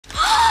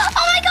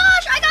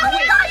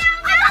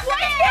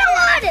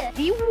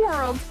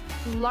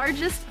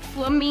largest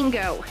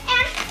flamingo.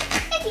 And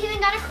it's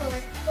even got a cooler.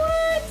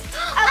 What?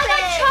 I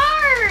got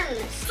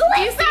charms. Do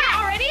you see it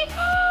already?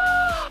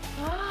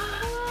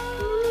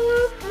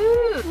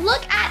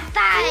 Look at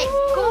that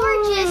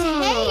gorgeous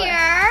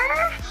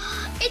hair.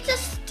 It's a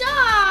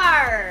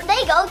star.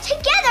 They go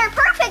together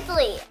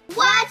perfectly.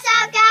 What's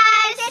up,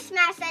 guys? It's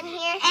Madison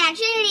here. And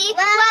Trinity.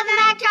 Welcome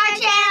back to our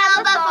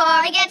channel.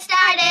 Before we get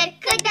started,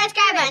 click that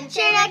subscribe button,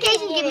 share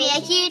notification, give me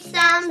a huge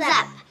thumbs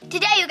up.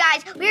 Today, you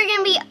guys, we're going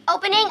to be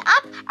opening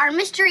up our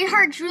mystery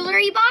heart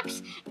jewelry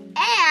box.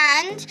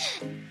 And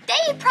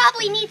they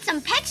probably need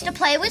some pets to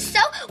play with, so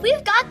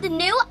we've got the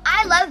new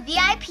I Love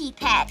V.I.P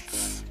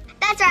pets.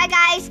 That's right,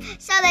 guys.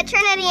 So the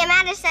Trinity and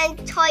Madison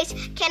toys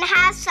can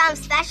have some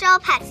special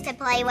pets to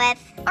play with.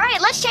 All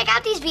right, let's check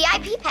out these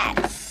V.I.P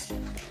pets.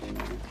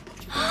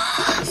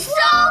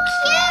 So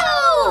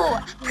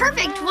cute!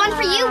 Perfect, one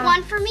for you,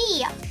 one for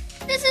me.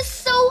 This is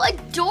so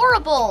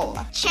adorable.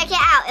 Check it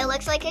out, it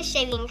looks like a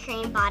shaving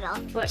cream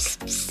bottle. Look.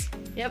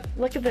 Yep,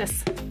 look at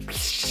this.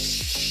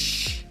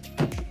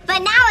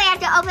 But now we have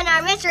to open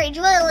our mystery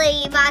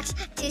jewelry box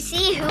to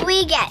see who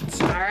we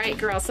get. All right,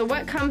 girls, so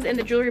what comes in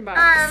the jewelry box?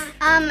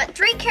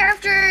 3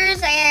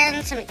 characters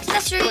and some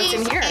accessories. What's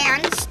in here?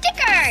 And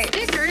stickers.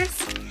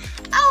 Stickers.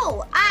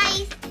 Oh,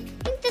 I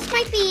think this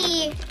might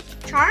be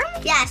charm?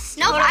 Yes.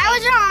 Nope, I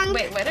was wrong.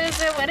 Wait, what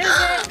is it? What is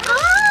it?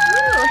 Oh.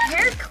 Ooh,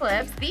 hair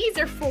clips. These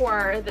are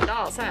for the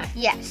dolls, huh?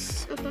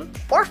 Yes.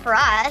 Or for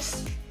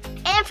us.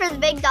 And for the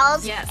big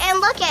dolls. Yes. And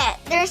look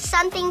there's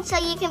something so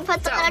you can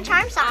put the little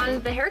charms on.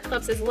 On the hair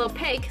clips is a little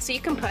peg, so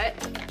you can put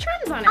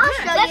charms on it. I'll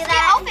show you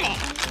that. Let's Open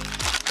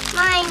it.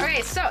 Mine. All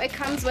right, so it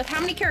comes with how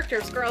many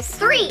characters, girls?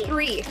 3.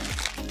 3.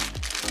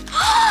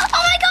 Oh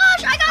my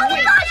gosh! I got one!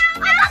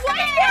 I got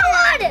the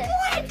new one!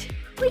 What?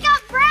 We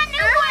got brand new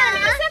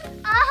one!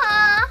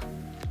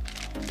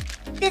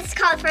 This is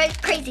called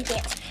Crazy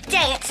Dance.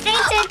 Dance,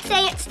 dance, dance,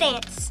 dance,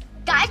 dance.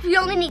 Guys, we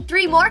only need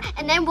 3 more,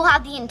 and then we'll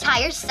have the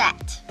entire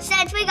set.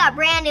 Since we got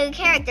brand new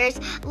characters,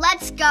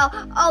 let's go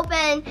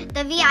open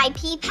the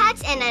VIP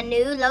pets in a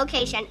new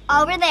location.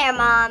 Over there,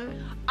 Mom.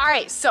 All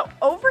right, so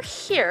over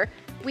here,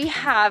 we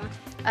have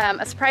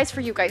a surprise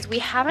for you guys. We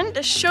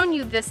haven't shown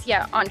you this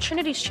yet on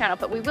Trinity's channel,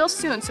 but we will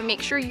soon, so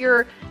make sure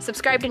you're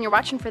subscribed and you're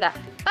watching for that.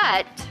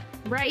 But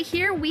right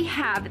here, we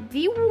have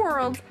the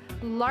world's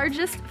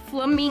largest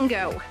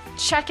flamingo.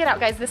 Check it out,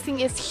 guys. This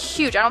thing is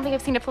huge. I don't think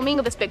I've seen a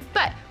flamingo this big,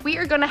 but we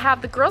are gonna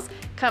have the girls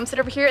come sit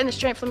over here in this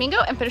giant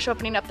flamingo and finish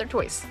opening up their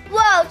toys.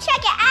 Whoa, check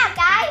it out,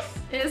 guys.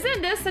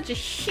 Isn't this such a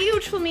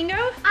huge flamingo?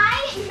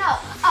 I know.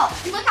 Oh,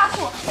 look how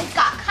cool. It's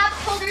got cup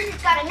holders,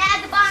 it's got a net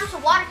at the bottom so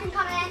water can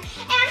come in,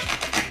 and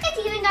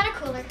it's even got a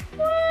cooler.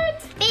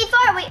 What?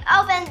 Before we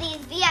open these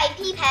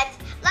VIP pets,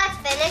 let's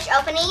finish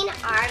opening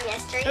our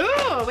mystery.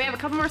 Ooh, we have a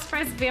couple more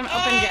surprises we haven't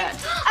opened yet.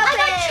 I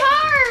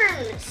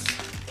got charms.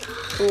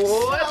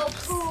 What?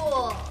 So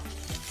cool.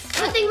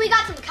 Good thing we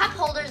got some cup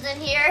holders in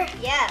here.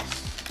 Yes.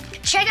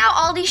 Check out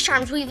all these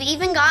charms. We've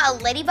even got a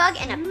ladybug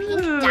and a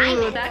pink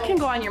diamond. That can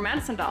go on your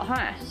Madison doll,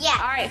 huh? Yeah.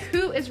 All right,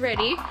 who is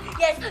ready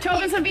Yes. to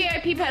open some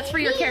VIP pets for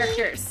your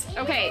characters?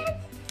 Okay.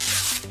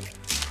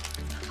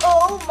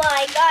 Oh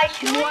my gosh,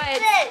 who What? is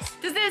this?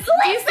 Do you is see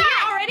it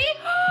that? already?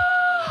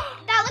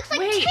 That looks like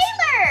Wait.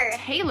 Taylor.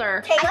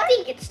 Taylor. I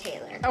think it's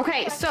Taylor.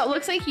 Okay, so it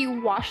looks like you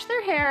wash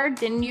their hair,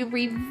 then you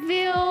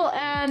reveal,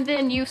 and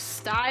then you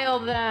style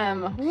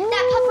them. That pup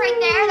right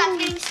there that's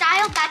getting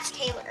styled, that's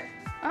Taylor.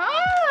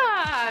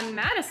 Ah,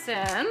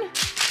 Madison.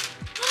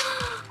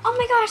 Oh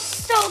my gosh,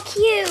 so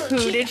cute.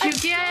 Who did you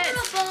get?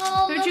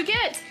 Adorable. Who'd you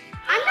get?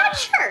 I'm not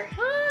sure.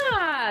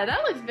 Ah,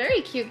 that looks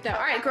very cute though. All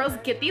right, girls,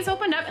 get these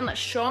opened up and let's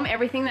show them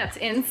everything that's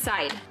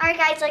inside. All right,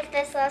 guys, like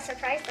this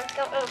surprise. Let's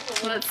go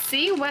open. Let's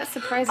see what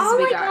surprises Oh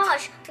we my got.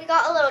 gosh, we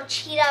got a little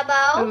cheetah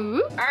bow.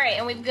 Ooh. All right,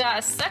 and we've got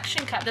a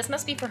suction cup. This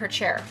must be for her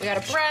chair. We got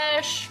a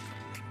brush.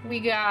 We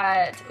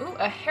got,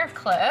 a hair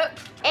clip.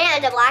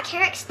 And a black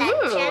hair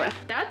extension. Ooh,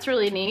 that's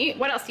really neat.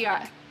 What else you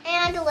got?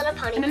 And a little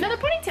ponytail. And another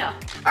ponytail.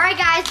 All right,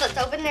 guys, let's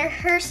open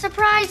her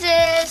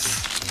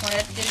surprises.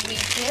 What did we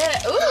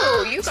get?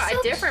 Ooh, you got a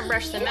different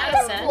brush than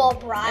Madison. Cool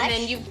brush. And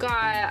then you've got,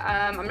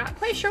 I'm not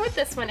quite sure what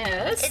this one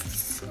is.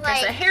 It's There's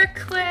like, a hair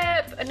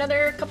clip,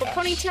 another couple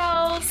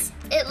ponytails.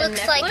 it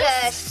looks like a...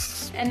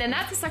 necklace. And then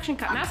that's a suction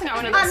cup. Madison got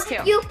one of those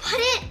too. You put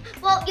it,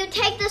 you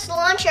take this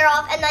launcher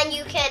off and then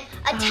you can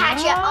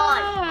attach it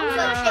on.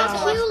 So it's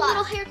a cute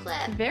little hair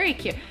clip. Very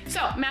cute.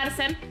 So,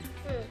 Madison,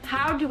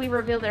 how do we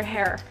reveal their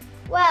hair?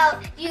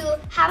 Well, you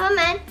have them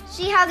in.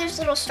 See how there's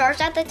little stars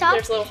at the top?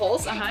 There's little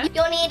holes,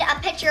 You'll need a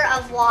pitcher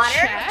of water.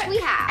 Check. We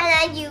have.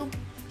 And then you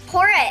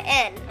pour it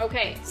in.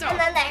 Okay, so And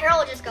then the hair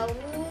will just go.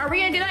 are we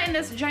gonna do that in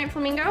this giant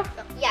flamingo?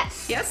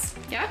 Yes. Yes?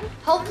 Yeah?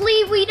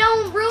 Hopefully we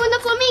don't ruin the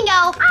flamingo.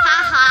 Ha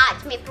ha,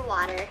 it's made for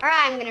water. All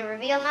right, I'm gonna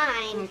reveal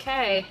mine.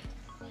 Okay.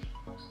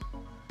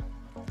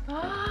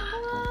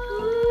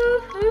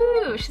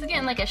 Ooh, she's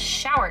getting like a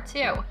shower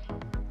too.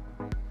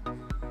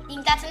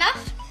 Think that's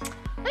enough?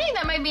 I think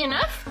that might be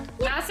enough.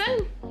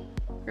 Madison,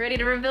 ready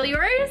to reveal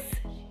yours?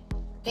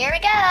 Here we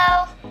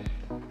go.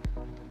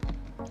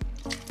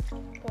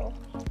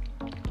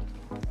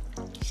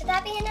 Should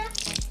that be enough?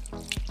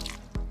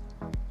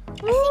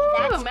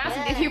 Ooh,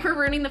 Madison, do you think we're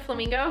ruining the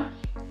flamingo?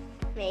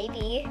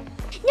 Maybe.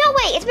 No,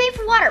 wait, it's made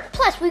for water.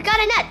 Plus, we've got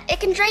a net. It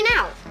can drain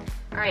out.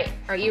 All right,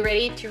 are you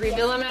ready to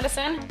reveal them,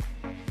 Madison?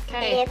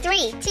 Okay. And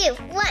 3, 2,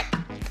 1.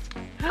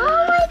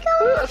 Oh my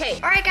gosh. Okay.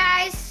 All right,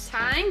 guys.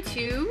 Time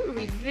to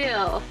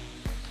reveal.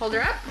 Hold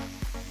her up.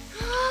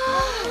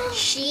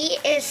 She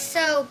is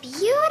so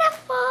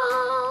beautiful.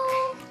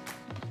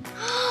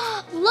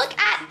 Look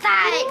at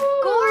that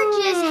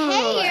gorgeous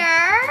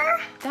hair.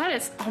 That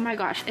is, oh my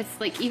gosh, it's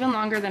like even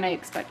longer than I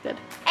expected.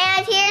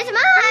 And here's mine.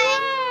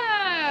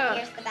 Wow.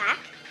 Here's the back.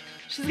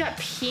 She's got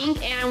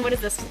pink and what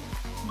is this?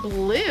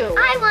 Blue.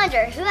 I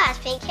wonder who has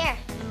pink hair.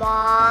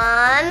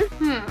 Mom.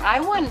 I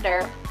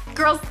wonder.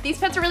 Girls, these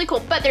pets are really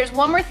cool, but there's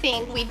one more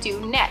thing we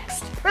do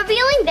next.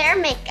 Revealing their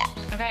makeup.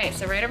 Okay,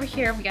 so right over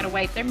here, we gotta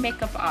wipe their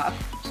makeup off.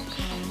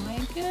 Oh my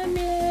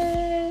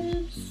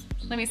goodness.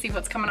 Let me see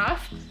what's coming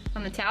off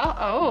on the towel.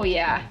 Oh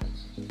yeah.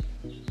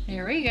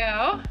 Here we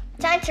go.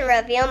 Time to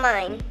reveal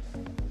mine.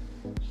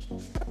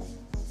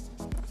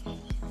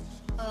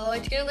 Oh,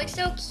 it's gonna look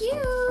so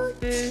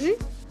cute.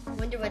 I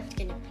wonder what it's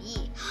gonna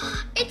be.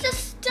 It's a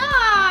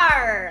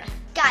star!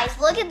 Guys,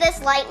 look at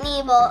this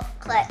lightning bolt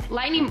clip.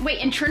 Lightning, wait,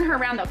 and turn her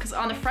around though, because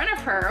on the front of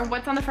her,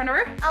 what's on the front of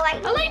her?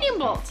 A lightning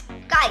bolt.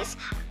 Guys,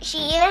 she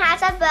even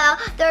has a bow.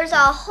 There's a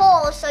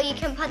hole so you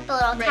can put the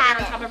little Right tab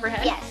on in. top of her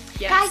head? Yes.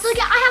 Yes. Guys, look,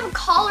 I have a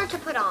collar to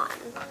put on.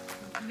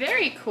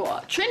 Very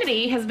cool.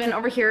 Trinity has been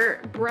over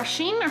here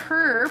brushing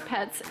her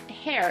pet's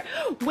hair.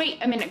 Wait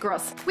a minute,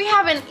 girls. We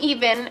haven't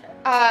even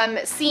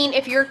seen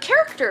if your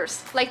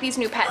characters like these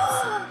new pets.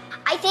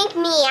 I think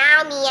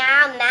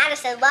Meow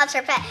Madison loves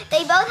her pet.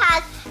 They both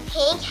have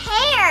pink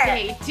hair.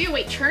 They do.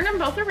 Wait, turn them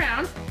both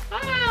around. Oh,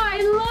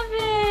 I love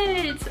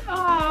it.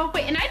 Oh,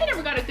 wait, and I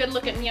never got a good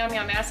look at Meow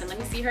Madison. Let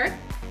me see her.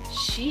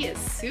 She is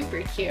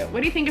super cute.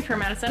 What do you think of her,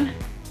 Madison?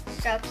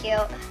 So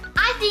cute.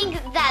 I think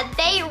that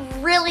they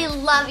really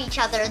love each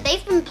other.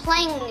 They've been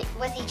playing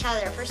with each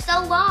other for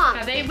so long.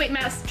 Wait,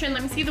 Madison,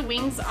 let me see the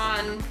wings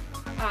on,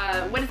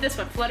 what is this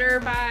one? Flutter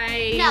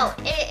by? No,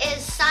 it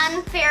is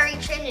Sun Fairy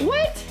Trinity.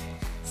 What?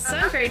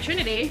 Sun Fairy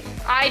Trinity?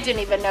 I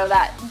didn't even know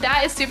that.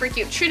 That is super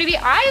cute. Trinity,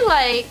 I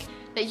like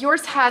that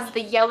yours has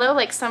the yellow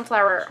like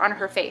sunflower on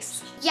her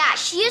face. Yeah,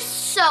 she is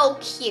so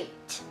cute.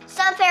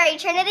 Sun Fairy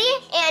Trinity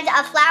and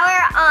a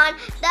flower on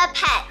the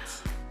pet.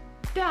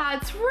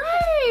 That's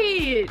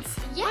right.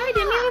 Yeah. I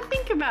didn't even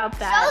think about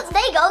that. So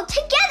they go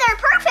together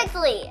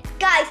perfectly.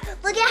 Guys,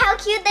 look at how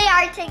cute they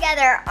are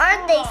together.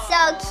 Aren't they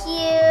so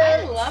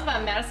I cute? love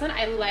them, Madison.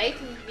 I like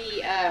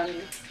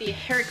the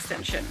hair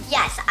extension.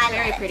 Yes, I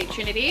Very love pretty.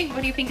 Trinity,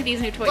 what do you think of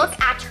these new toys? Look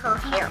at her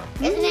hair.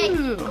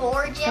 Isn't Ooh. it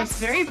gorgeous? That's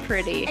very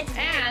pretty. It's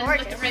and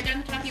gorgeous. look, right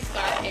down the top, you've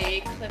got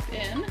a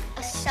clip-in.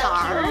 A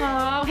star.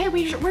 Oh, hey,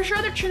 where's your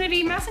other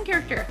Trinity Madison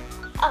character?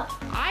 Oh,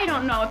 I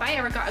don't know if I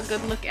ever got a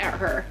good look at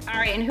her. All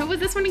right, and who was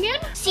this one again?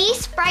 Sea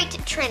Sprite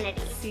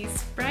Trinity. See,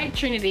 Sprite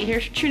Trinity.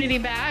 Here's Trinity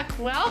back.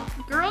 Well,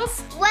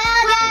 girls. Well,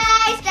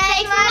 guys,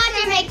 thanks for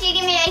watching. Make sure you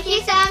give me a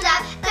huge thumbs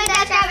up. Click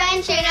that subscribe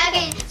button. Share it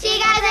again. See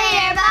you guys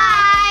later.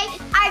 Bye.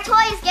 Our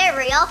toys get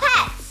real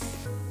pets.